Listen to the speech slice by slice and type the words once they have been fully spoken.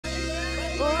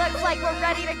Looks like we're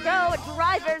ready to go.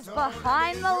 Drivers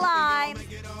behind the line.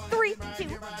 3, 2,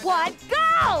 1,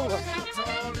 go!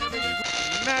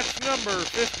 Match number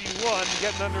 51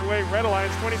 getting underway. Red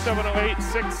Alliance 2708,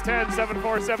 610,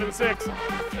 7476.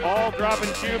 All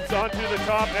dropping cubes onto the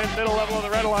top and middle level of the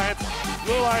Red Alliance.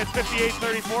 Blue Alliance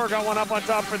 5834 got one up on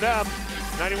top for them.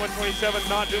 9127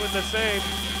 not doing the same.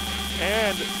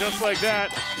 And just like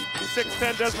that,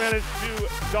 610 does manage to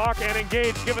dock and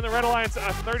engage, giving the Red Alliance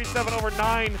a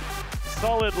 37/9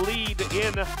 solid lead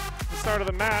in the start of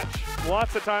the match.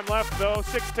 Lots of time left though.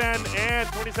 610 and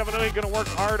 2708 going to work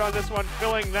hard on this one,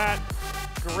 filling that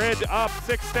grid up.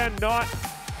 610 not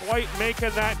quite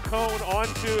making that cone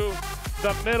onto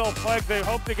the middle flag they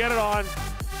hope to get it on.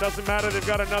 Doesn't matter, they've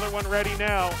got another one ready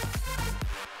now.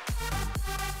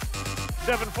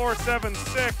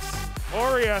 7476,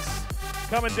 Aureus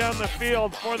coming down the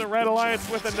field for the Red Alliance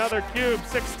with another cube.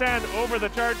 610 over the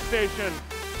charge station.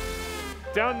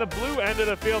 Down the blue end of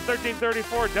the field,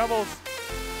 1334 Devils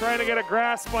trying to get a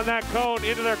grasp on that cone.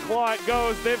 Into their claw it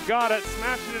goes. They've got it.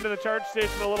 Smashing into the charge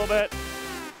station a little bit.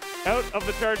 Out of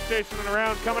the charge station and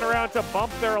around. Coming around to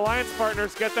bump their alliance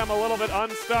partners. Get them a little bit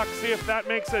unstuck. See if that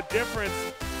makes a difference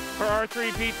for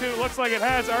R3P2. Looks like it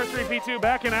has. R3P2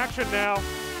 back in action now.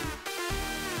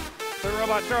 The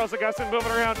robot Charles Augustin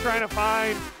moving around trying to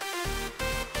find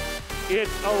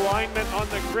its alignment on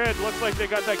the grid. Looks like they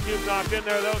got that cube knocked in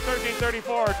there though.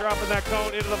 1334 dropping that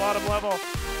cone into the bottom level.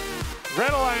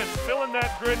 Red Alliance filling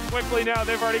that grid quickly now.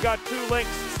 They've already got 2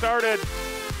 links started.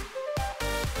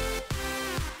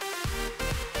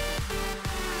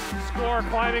 Score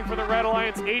climbing for the Red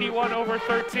Alliance,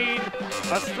 81/13.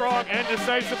 A strong and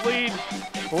decisive lead.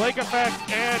 Lake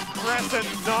Effect and Crescent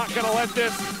not gonna let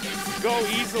this go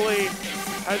easily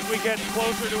as we get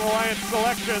closer to Alliance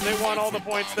selection. They want all the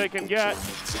points they can get.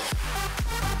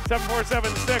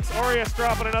 7476, Aureus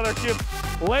dropping another cube.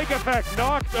 Lake Effect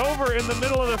knocked over in the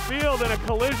middle of the field in a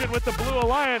collision with the Blue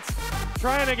Alliance,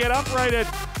 trying to get uprighted,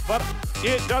 but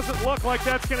it doesn't look like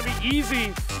that's going to be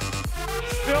easy.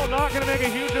 Still not going to make a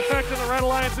huge effect on the Red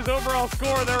Alliance's overall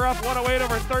score. They're up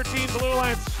 108/13. Blue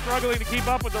Alliance struggling to keep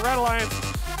up with the Red Alliance.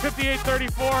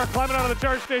 5834 climbing out of the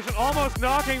charge station, almost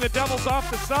knocking the Devils off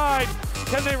the side.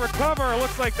 Can they recover?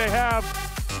 Looks like they have.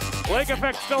 Lake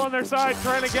Effect still on their side,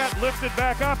 trying to get lifted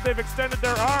back up. They've extended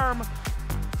their arm.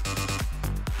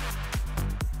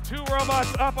 2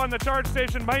 robots up on the charge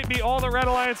station might be all the Red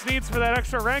Alliance needs for that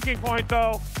extra ranking point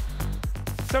though.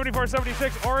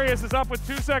 7476, Aureus is up with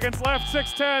 2 seconds left.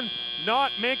 610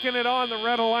 not making it on. The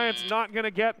Red Alliance not gonna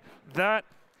get that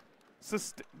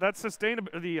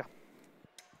the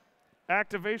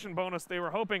activation bonus they were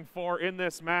hoping for in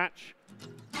this match.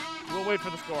 We'll wait for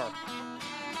the score.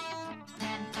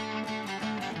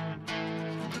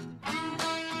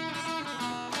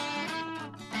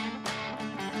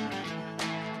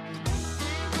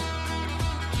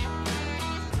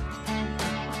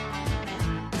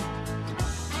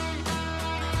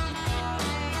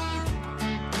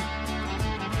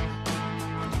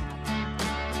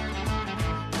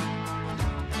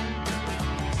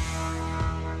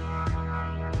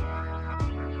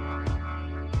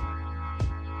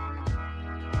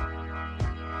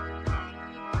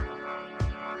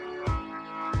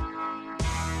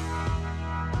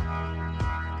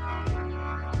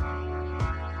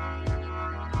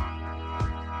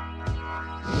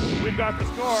 We've got the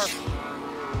score.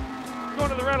 Going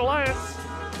to the Red Alliance.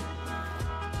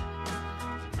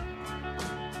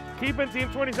 Keeping Team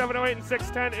 2708 and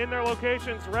 610 in their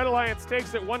locations. Red Alliance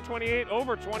takes it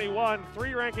 128/21.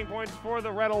 3 ranking points for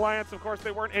the Red Alliance. Of course,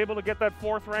 they weren't able to get that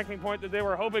 4th ranking point that they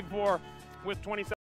were hoping for with 27.